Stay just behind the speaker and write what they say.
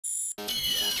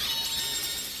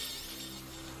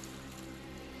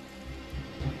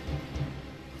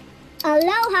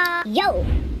Aloha! Yo!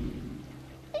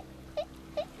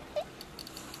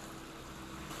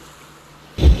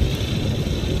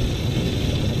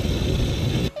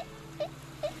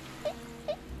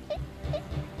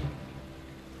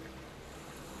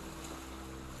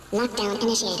 Lockdown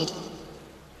initiated.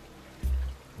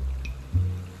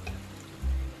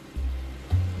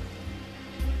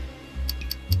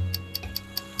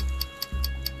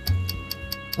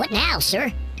 What now,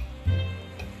 sir?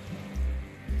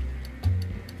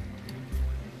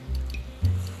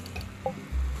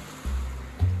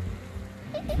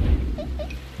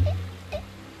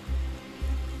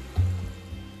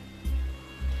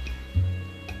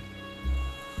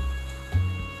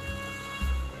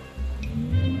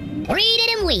 Read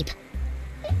it and weep.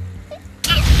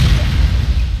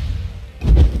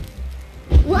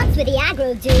 What's with the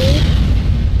aggro, dude?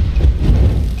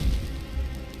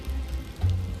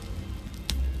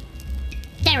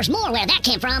 There's more where that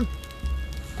came from.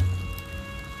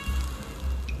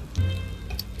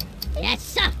 Yes,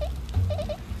 sir.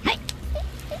 Hey.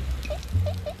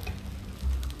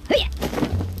 Hiya.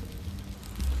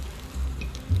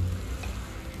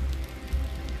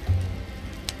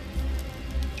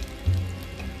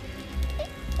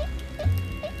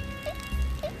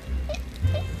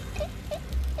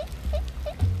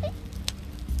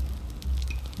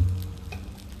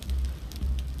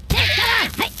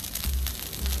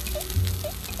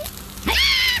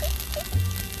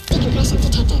 Decompression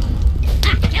detected.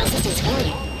 Killed Systems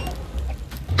failure.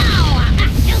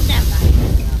 Killed them.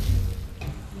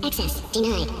 Access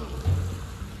denied.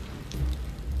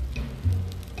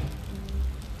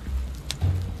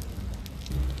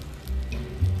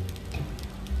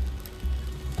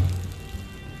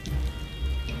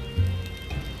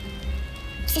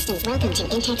 Systems, welcome to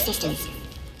Intact Systems.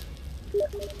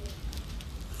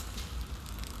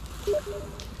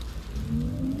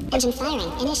 Engine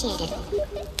firing initiated.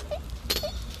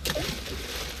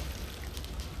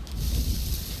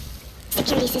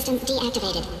 Security system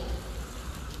deactivated.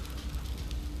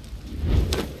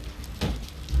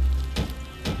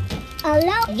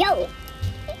 Alo? Yo!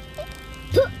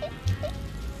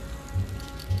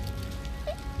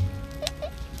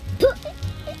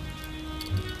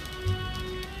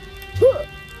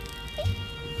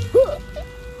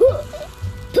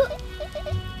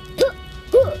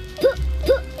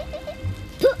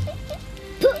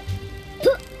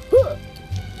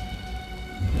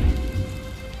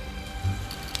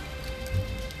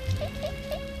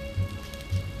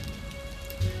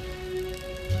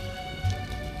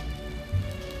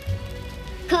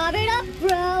 Carve it up,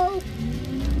 bro!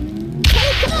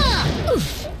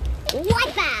 Oof!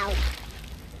 Wipe out!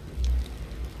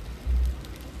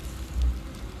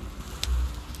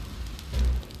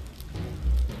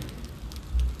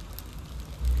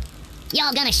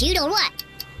 Y'all gonna shoot or what?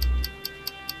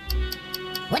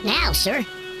 What now, sir?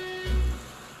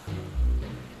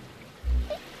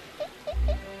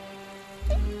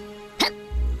 Hup.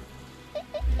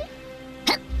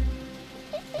 Hup.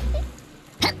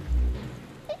 Hup.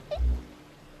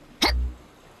 Hup.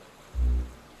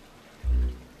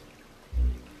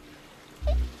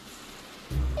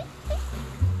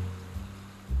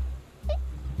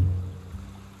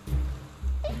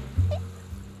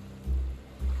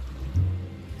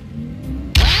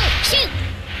 Well, shoot!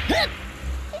 Hup.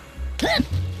 Hup.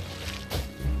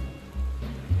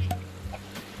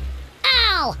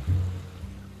 Ow!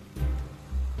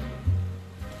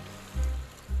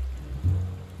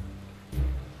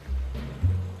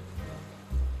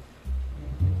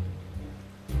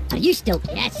 Are you still?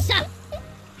 Yes, sir.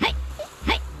 Hey,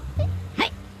 hey,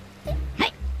 hey,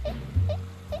 hey.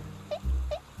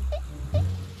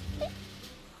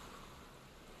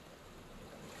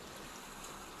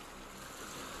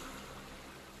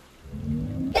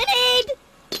 Grenade!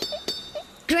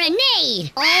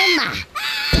 Grenade! Oh my!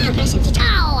 Decompression detected.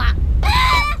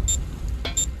 Ow!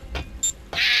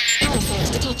 Power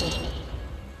surge detected.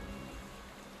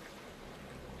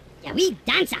 Yeah, we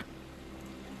dancer.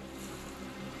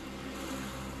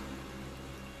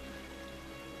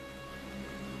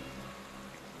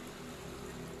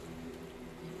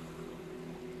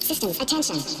 Systems,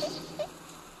 attention.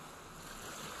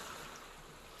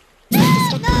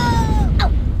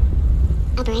 Oh!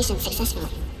 Operation successful.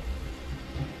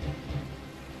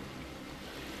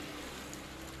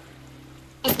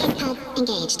 Escape pod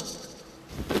engaged.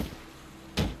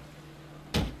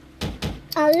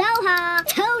 Aloha!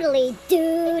 Totally,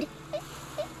 dude!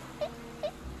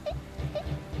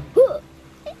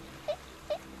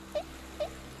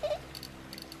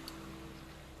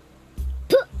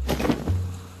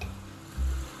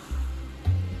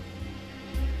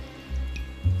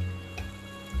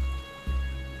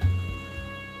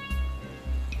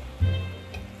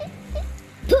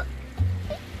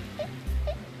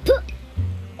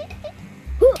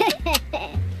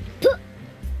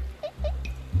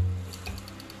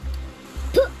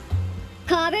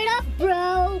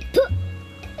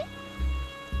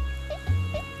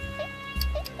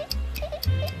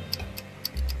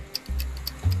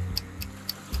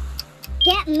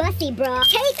 Get mussy, bro.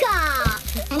 Take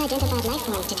off! Unidentified life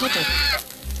forms detected.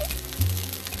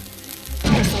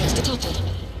 Power surge detected.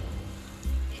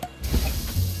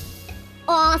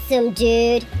 Awesome,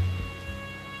 dude.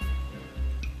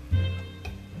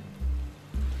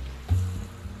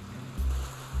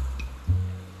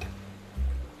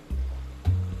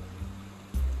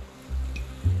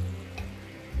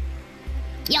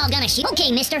 Y'all gonna shoot?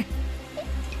 Okay, mister.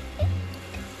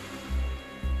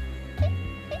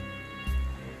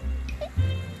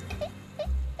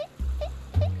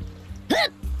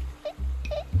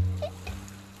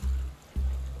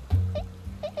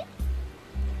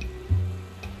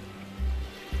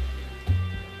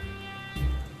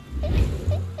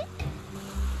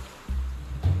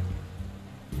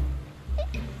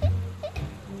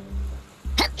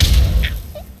 Hup! Hup!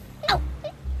 Ow!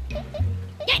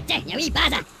 Get there, you wee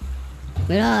buzzer!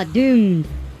 We're all doomed.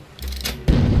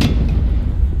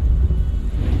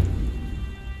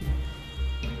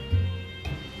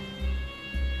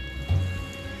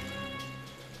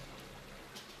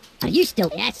 Are you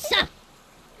still? Yes, sir.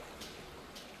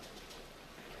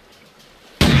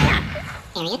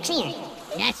 Area clear.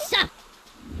 Yes, sir.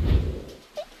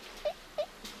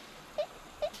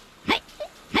 Hey,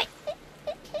 hey,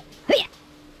 hooya,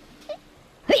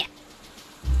 hooya.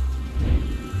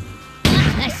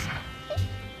 Nice.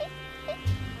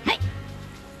 Hey,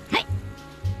 hey.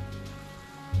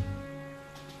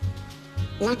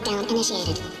 Lockdown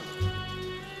initiated.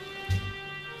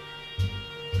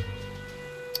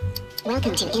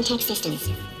 Welcome to Intact Systems.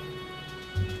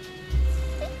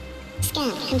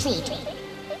 Scan complete.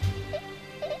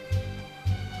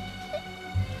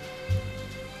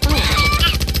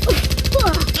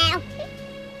 Ow.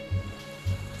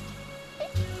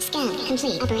 Scan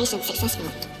complete. Operation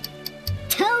successful.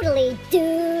 Totally,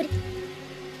 dude.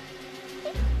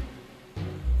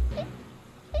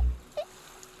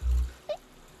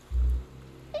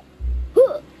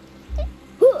 Huh.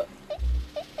 Huh.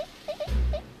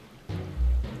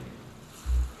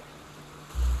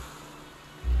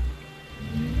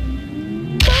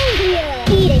 Booyah!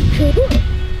 Eat it, cool.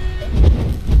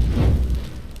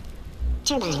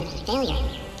 Turbine failure.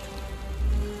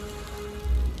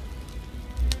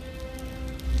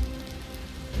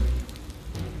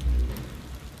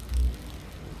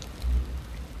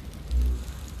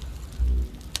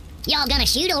 Y'all gonna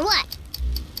shoot or what?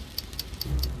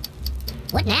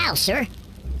 What now, sir?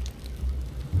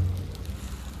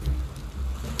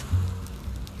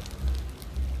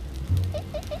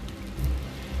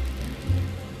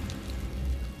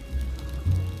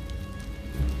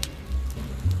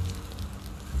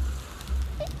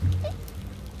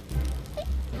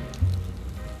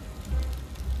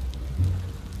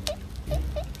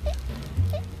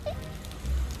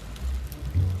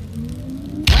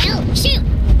 Well, shoot!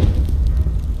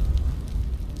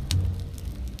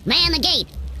 Man the gate!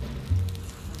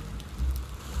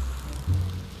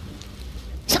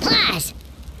 Supplies!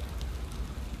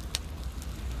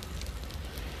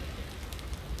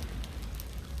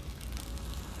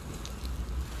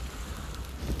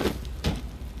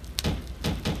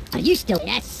 Are you still?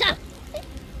 Yes, sir!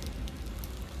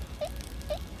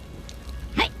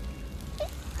 Hey!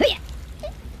 Hooya!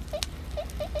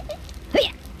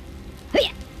 Hooya!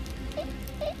 Hooya!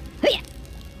 Hooya!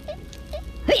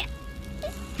 Hooya!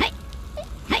 Hey!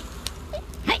 Hey!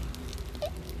 Hey!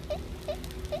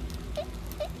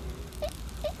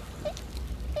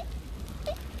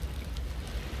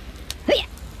 Hooya!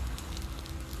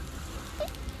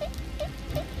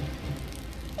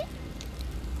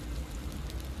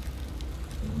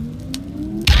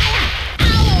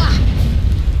 Ow!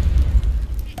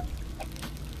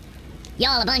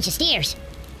 Y'all a bunch of steers.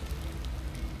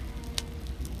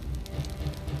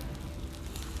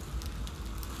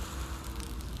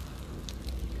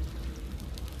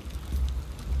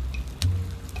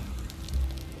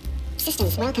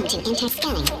 Systems welcome to Intact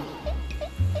scanning.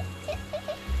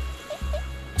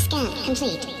 Scan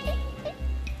complete.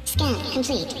 Scan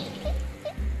complete.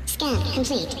 Scan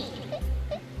complete.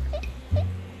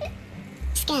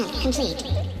 Scan complete.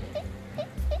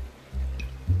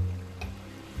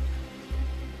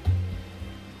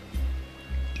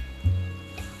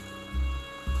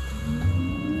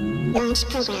 Launch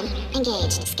program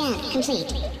engaged. Scan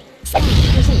complete. Scan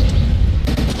complete.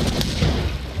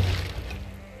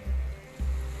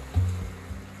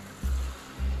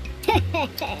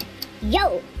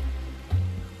 Yo.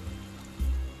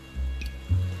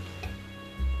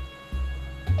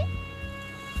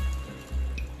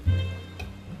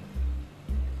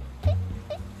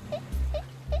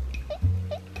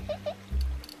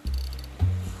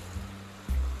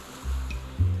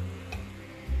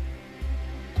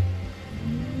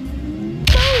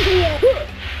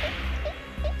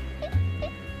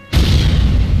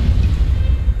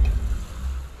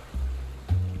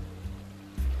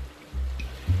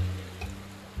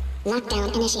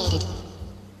 Lockdown initiated.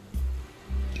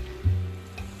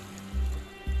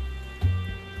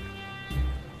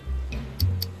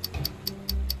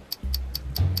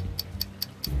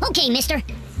 Okay, mister.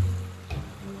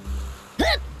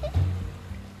 Hup.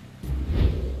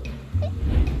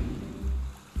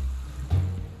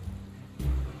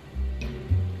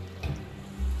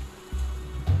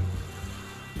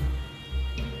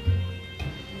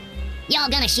 Y'all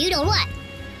gonna shoot or what?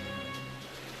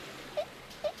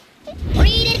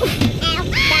 Read it! Ow,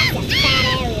 that's a fat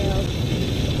aerial.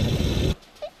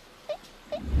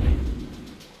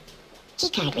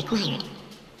 Keycard required.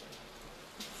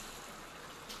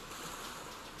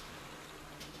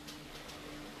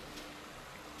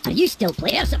 Are you still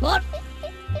player support?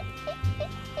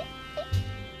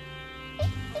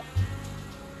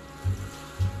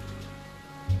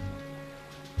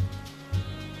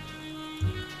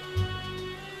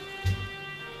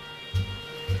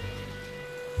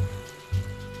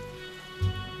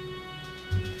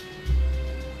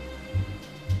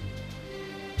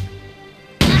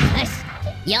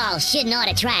 Y'all should not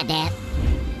have tried that.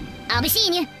 I'll be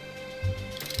seeing you.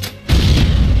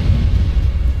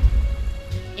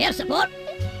 Air support.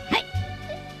 Hey.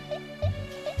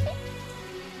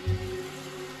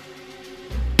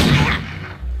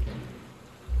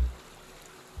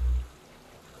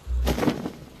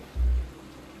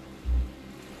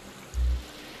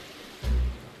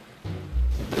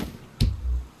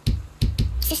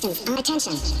 Systems on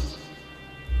attention.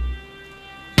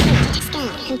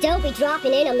 Scan. Don't be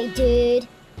dropping in on me, dude.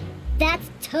 That's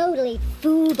totally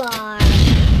foobar.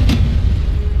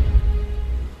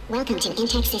 Welcome to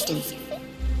Intech Systems.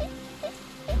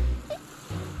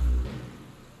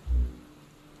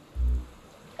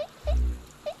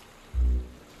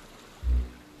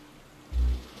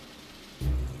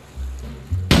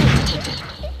 Detected.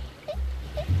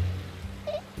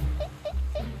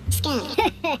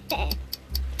 Scan.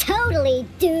 Totally,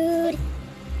 dude.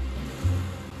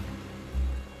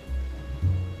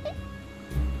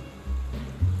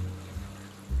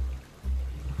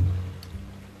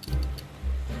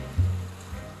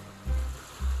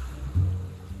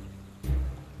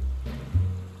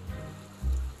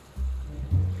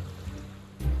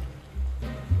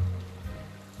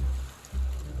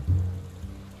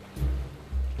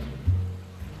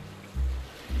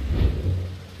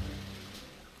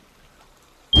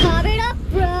 Covered up,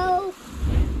 bro.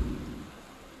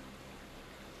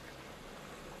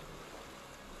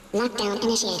 Lockdown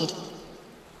initiated.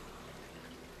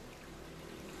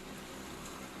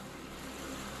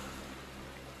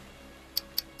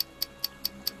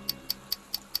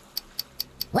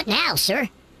 What now, sir?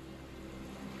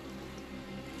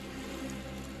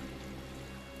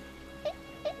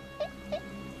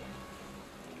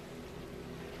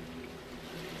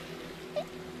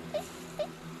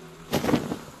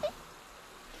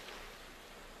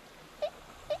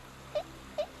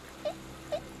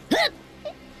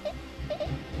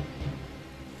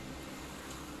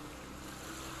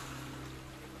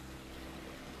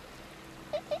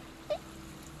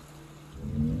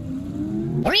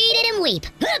 Read it and weep.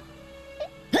 Hup!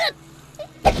 Hup!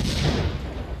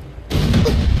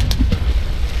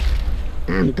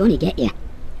 I'm gonna get you.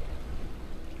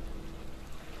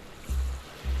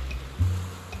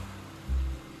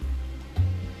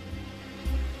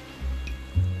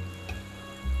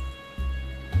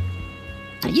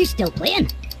 Are you still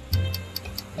playing?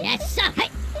 Yes, sir. Hey!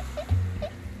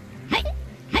 Hey!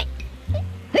 Hey!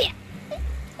 Hoo-ya!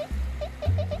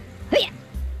 Hoo-ya!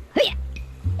 Hoo-ya!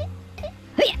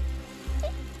 Hoo-ya!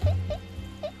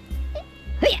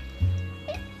 Hoo-ya!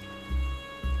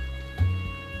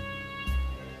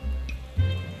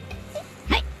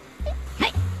 Hey!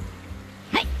 Hey!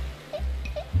 Hey!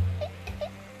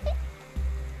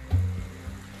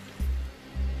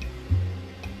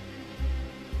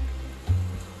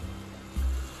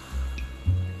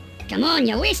 Come on,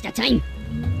 you waste of time.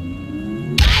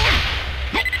 Fire!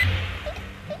 Hey!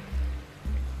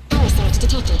 Power surge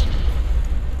detected.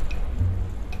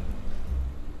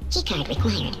 Keycard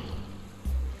required.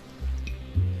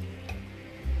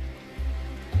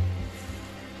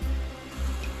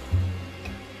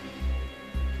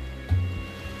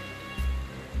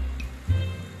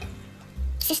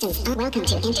 Systems. Welcome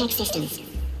to Intech Systems.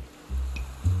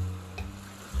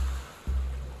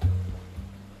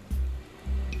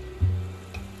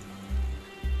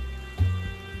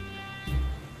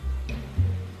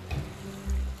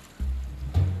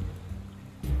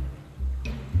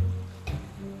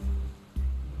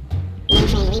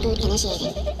 Mainframe reboot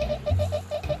initiated.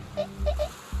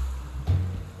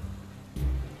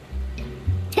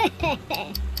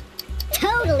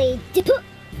 Totally, dude.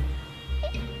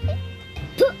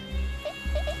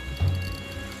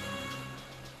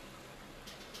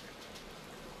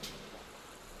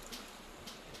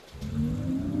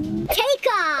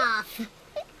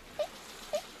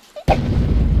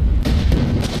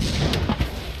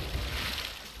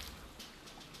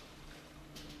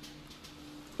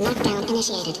 Lockdown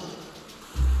initiated.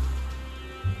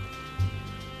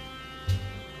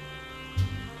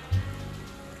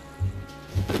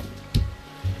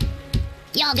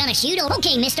 Y'all gonna shoot?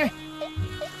 Okay, mister.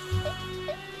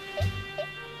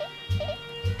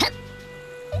 Hup.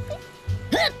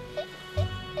 Hup.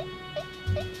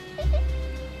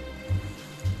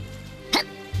 Hup.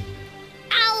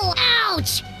 Ow!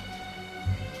 Ouch!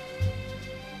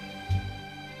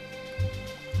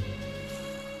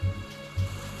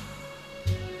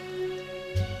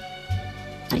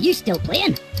 Are you still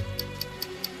playing?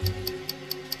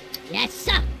 Yes,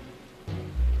 sir.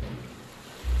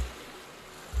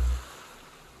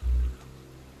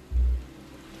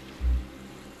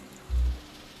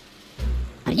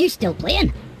 Are you still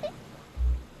playing?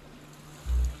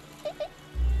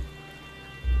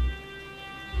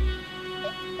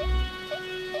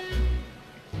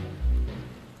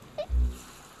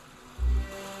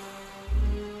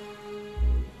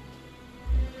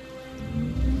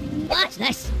 Watch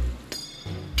this.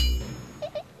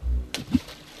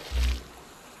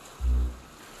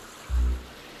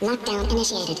 Lockdown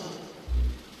initiated.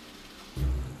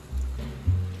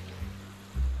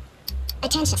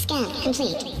 Attention, scan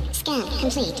complete. Scan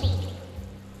complete.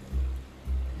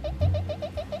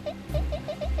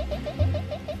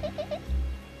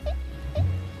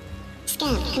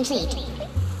 Scan complete.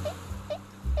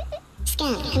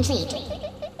 Scan complete.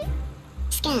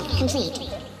 Scan complete.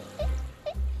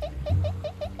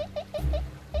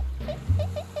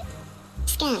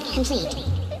 Scan complete.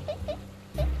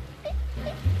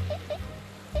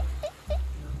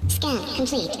 Scan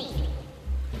complete.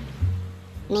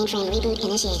 Mainframe reboot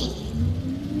initiated.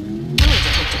 Error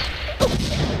detected.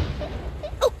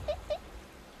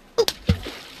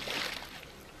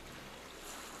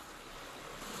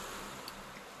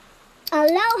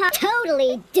 Aloha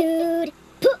totally, dude.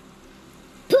 Puh.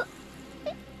 Puh.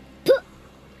 Puh. Puh.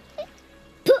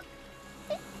 Puh.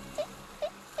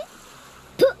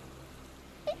 Puh.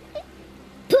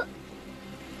 Puh.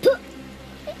 Puh.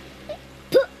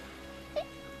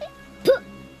 Puh.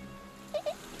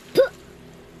 Puh.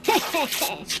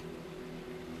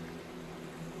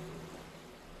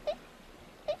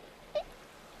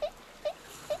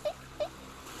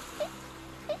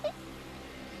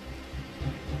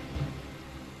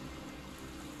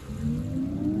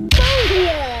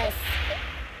 Yes.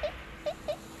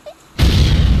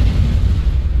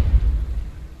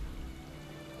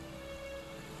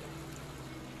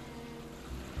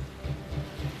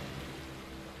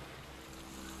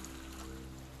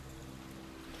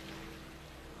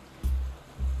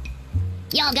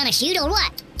 Y'all gonna shoot or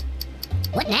what?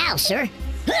 What now, sir?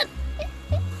 Hup.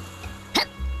 Hup.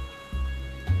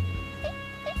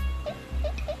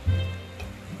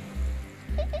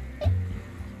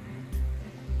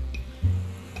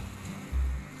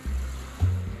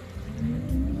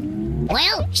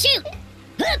 Well, shoot!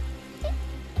 Hup.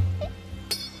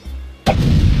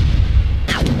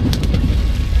 Ow.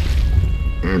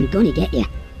 I'm gonna get you.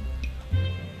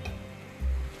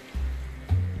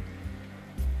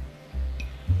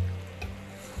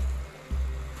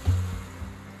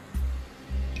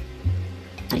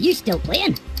 Are you still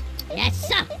playing? Yes,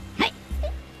 sir. Hey.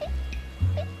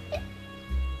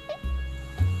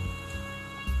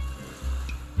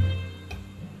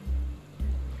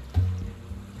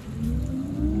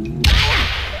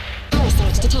 Power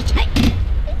surge detected. Hey.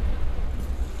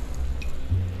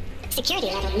 Security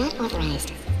level not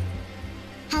authorized.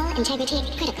 Hull integrity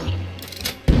critical.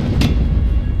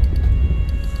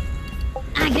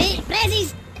 Great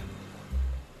prezzies.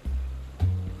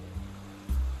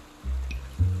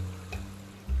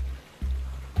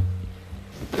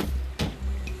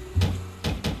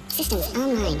 Systems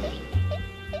online.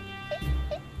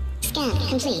 Scan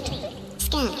complete.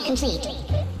 Scan complete.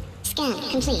 Scan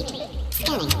complete.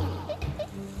 Scanning.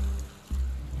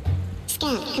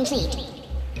 Scan complete.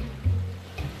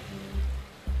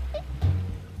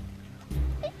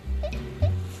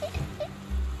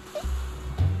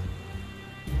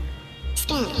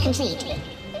 Scan complete.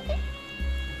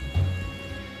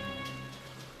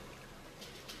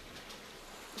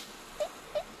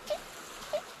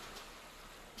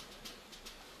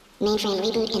 Mainframe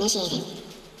reboot initiated.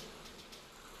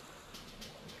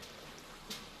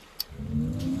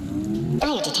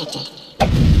 Fire detected.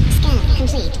 Scan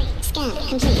complete. Scan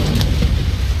complete.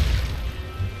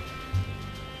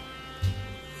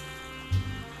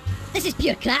 This is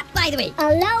pure crap, by the way.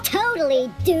 Aloha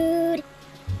totally, dude.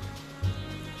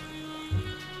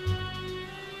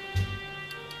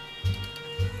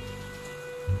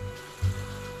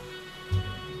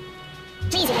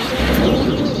 Please evacuate this area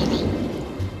immediately.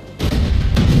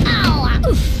 Ow!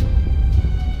 Oof!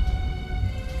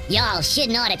 Y'all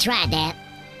shouldn't ought to tried that.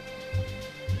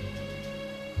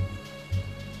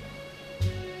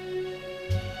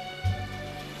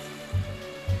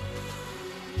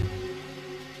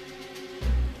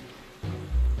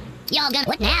 Y'all gonna...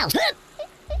 What now?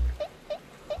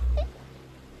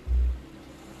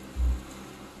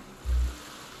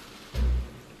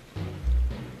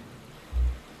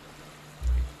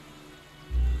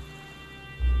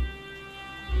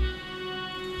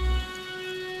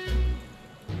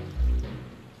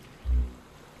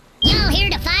 Y'all here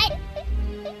to fight?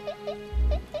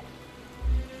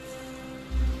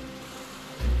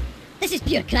 This is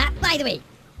pure crap, by the way.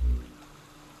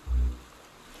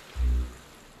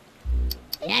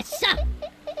 Yes, sir.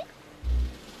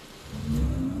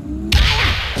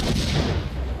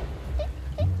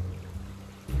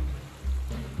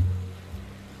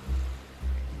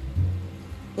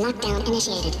 Lockdown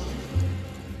initiated.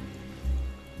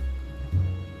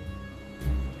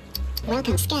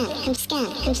 Welcome. Scan complete.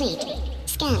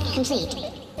 Scan complete.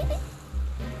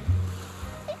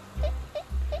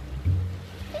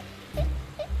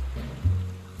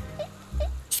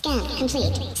 Scan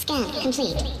complete. Scan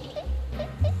complete.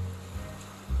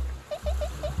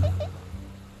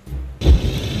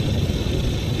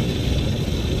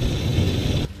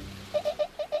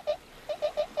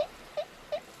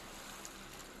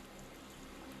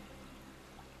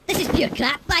 This is pure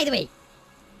crap, by the way.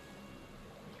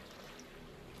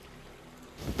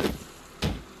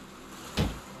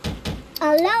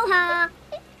 Aloha!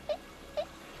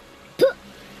 Puh.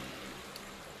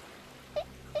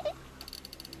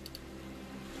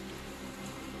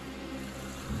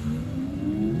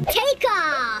 Take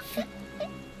off!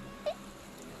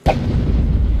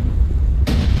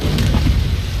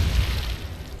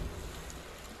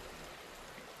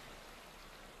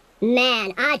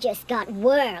 Man, I just got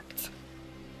worked.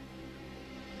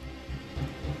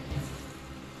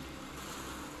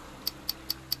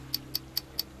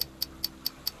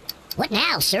 What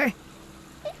now, sir?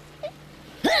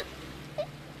 Hup!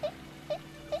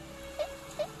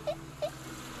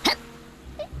 Hup! Hup!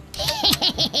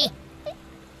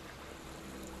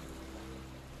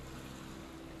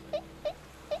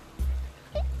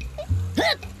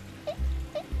 Hup!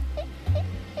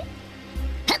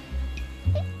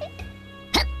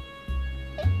 Hup!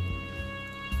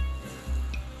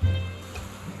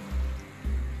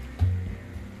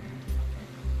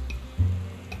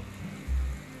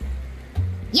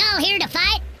 Y'all here to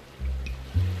fight?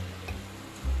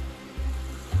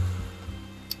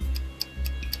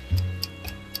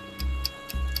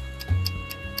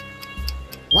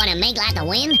 Wanna make like a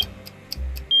win?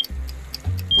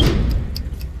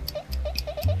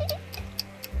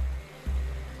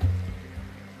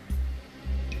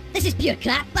 This is pure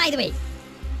crap, by the way.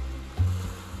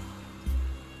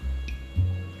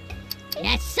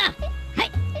 Yes, sir. Hey.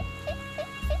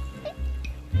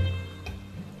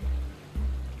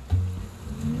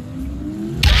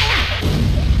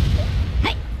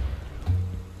 Hey.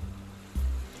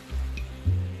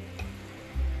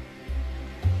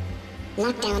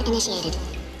 Lockdown initiated.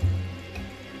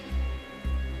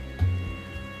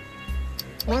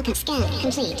 Welcome. Scan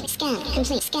complete. Scan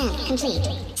complete. Scan complete.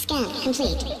 Scan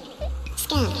complete.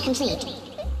 Scan complete.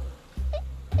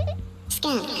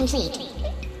 Scan complete.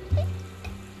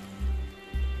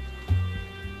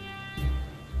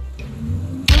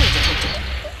 Enemy detected.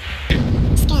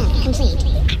 Scan complete.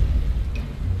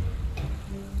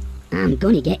 I'm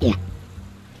gonna get you.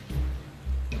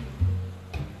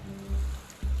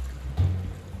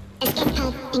 Escape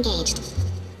pod engaged.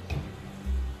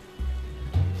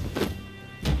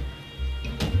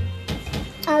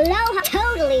 Aloha!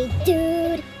 Totally,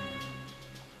 dude!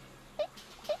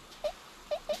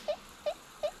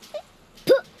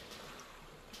 Puh.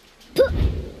 Puh.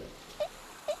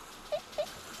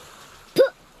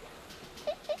 Puh.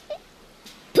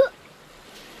 Puh.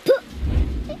 Puh.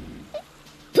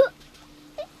 Puh.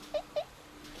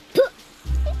 Puh.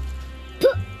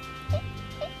 Puh.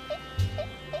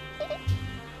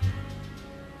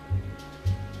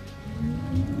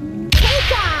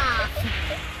 Take off!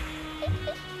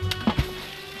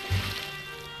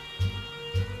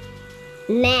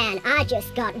 Man, I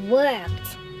just got worked.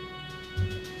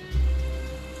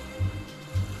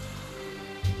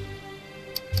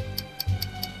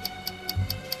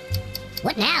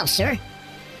 What now, sir?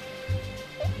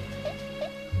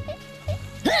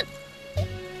 Hup!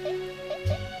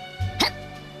 Hup!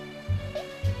 Hup!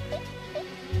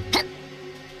 Hup!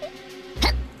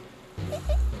 Hup!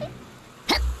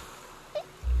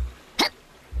 Hup!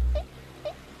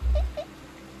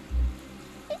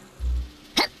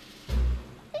 Hup!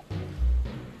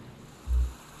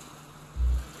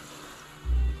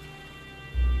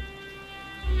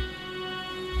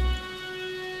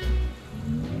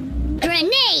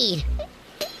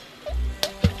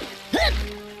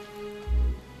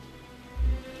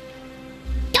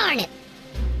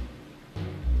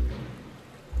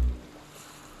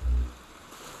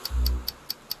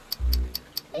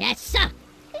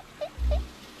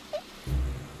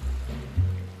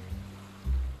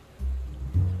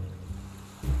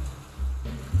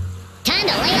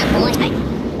 boy. Hey!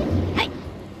 Hey!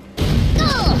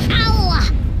 Oh! Ow!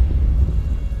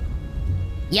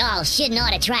 Y'all should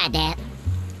not have tried that.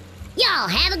 Y'all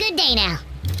have a good day now.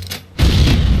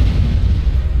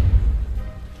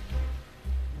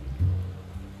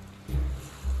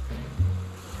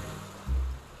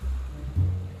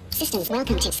 Systems,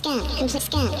 welcome to scan complete.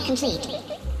 Scan complete.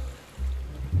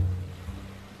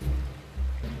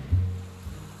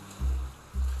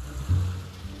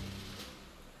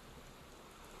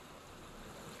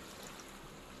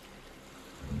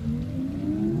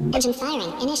 Engine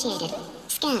firing initiated.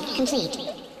 Scan complete.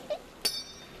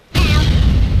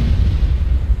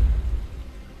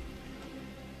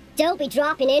 Don't be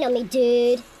dropping in on me,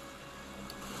 dude.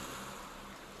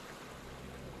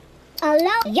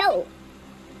 Hello? Yo!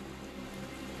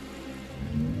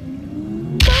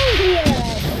 Bogus!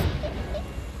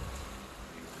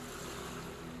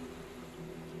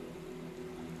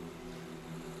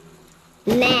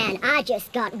 Man, I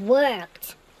just got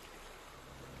worked.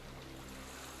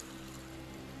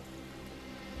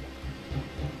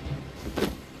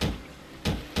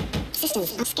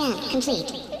 Systems, scan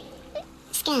complete.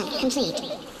 Scan complete.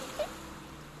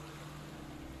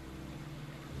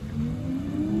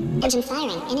 Engine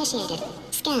firing initiated.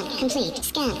 Scan complete.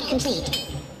 Scan complete.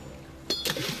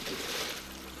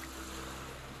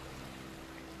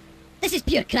 This is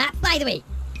pure crap, by the way.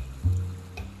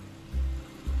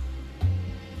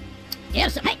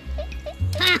 Here's some. Hey!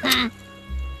 Ha ha!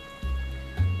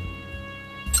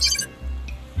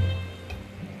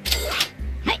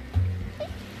 Hey!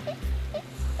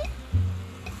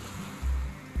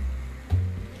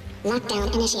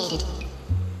 Lockdown initiated.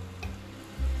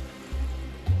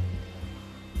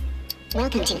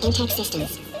 Welcome to Intact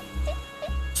Systems.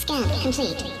 Scan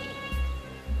complete.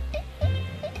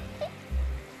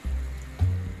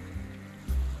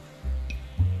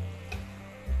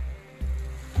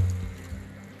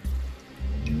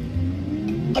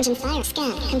 Engine fire.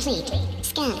 Scan complete.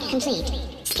 Scan complete.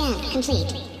 Scan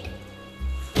complete.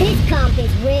 This comp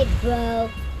is rigged, bro.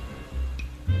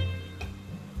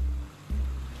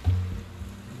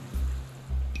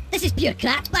 This is pure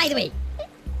crap, by the way.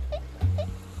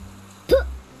 Puh.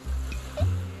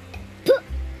 Puh.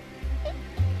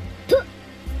 Puh.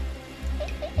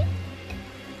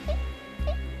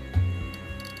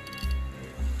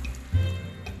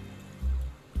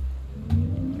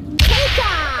 Take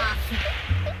off!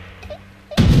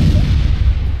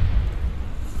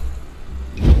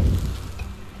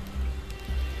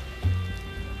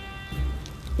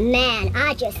 Man,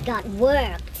 I just got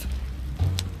worked.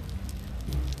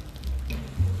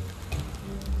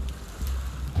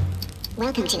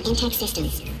 Welcome to Intact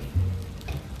Systems.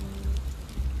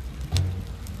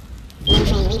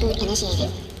 Mainframe reboot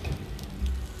initiated.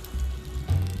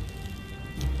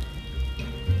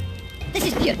 This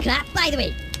is pure crap, by the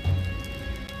way.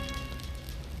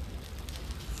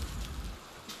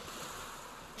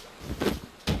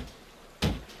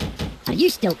 Are you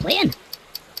still playing?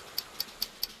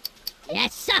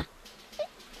 Yes, sir.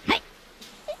 Hey!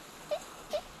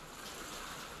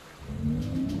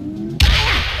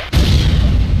 Fire!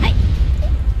 Hey!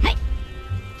 Hey!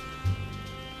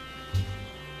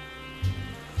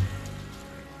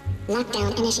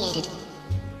 Lockdown initiated.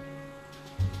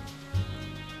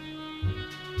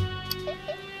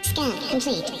 Scan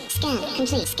complete. Scan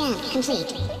complete. Scan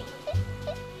complete.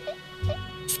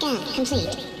 Scan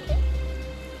complete.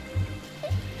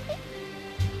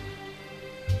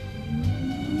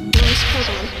 Launch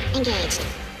program engaged.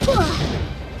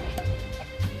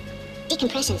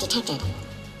 Decompression detected.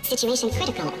 Situation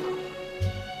critical.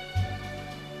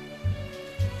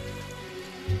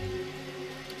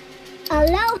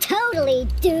 Hello, totally,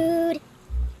 dude.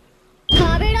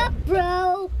 Carve it up,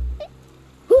 bro.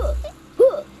 Huh,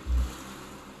 huh.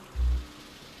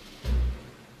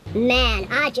 Man,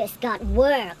 I just got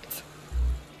worked.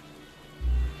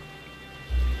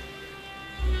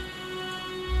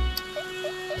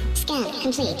 Scan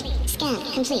complete. Scan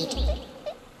complete.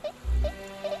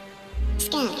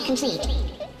 Scan complete.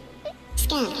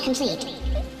 Scan complete.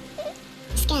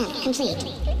 Scan complete.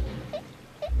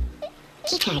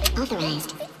 Keycard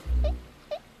authorized.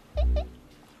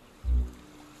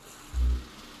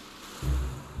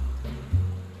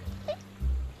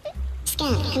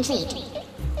 Scan complete.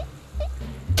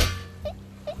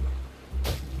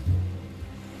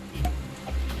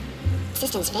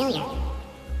 Systems failure.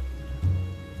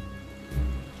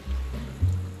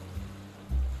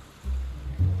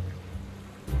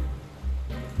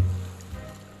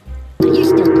 Are you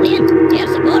still playing? Air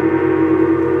support.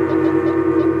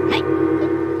 Hey!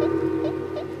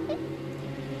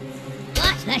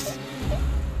 Watch this.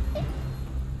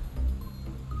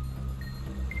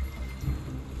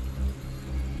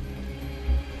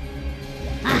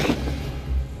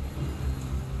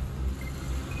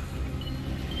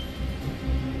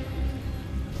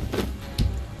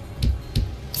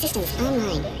 Systems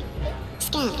online.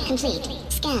 Scan complete.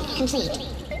 Scan complete.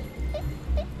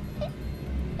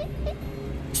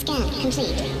 Scan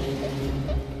complete.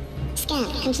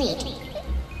 Scan complete.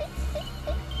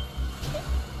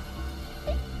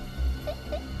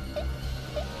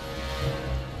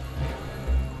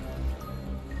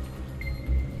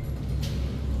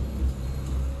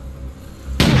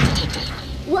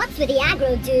 What's with the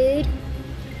aggro, dude?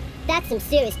 That's some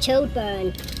serious chode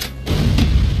burn.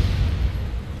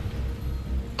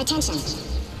 Attention.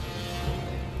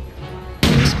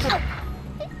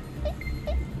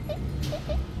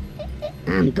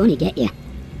 I'm gonna get you.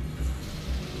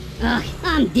 Ugh,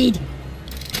 I'm dead.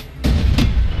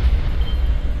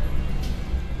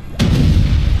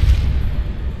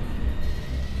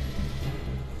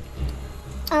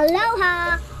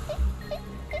 Aloha!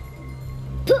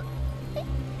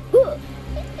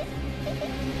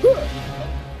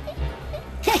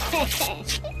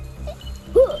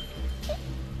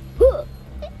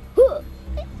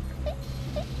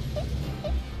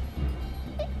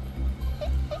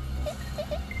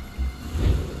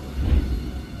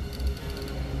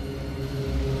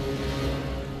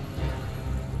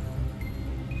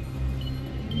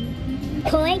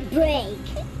 Point break.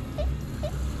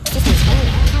 Systems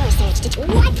failure. Power surge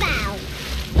detected. Wipe out!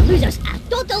 The losers are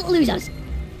total losers.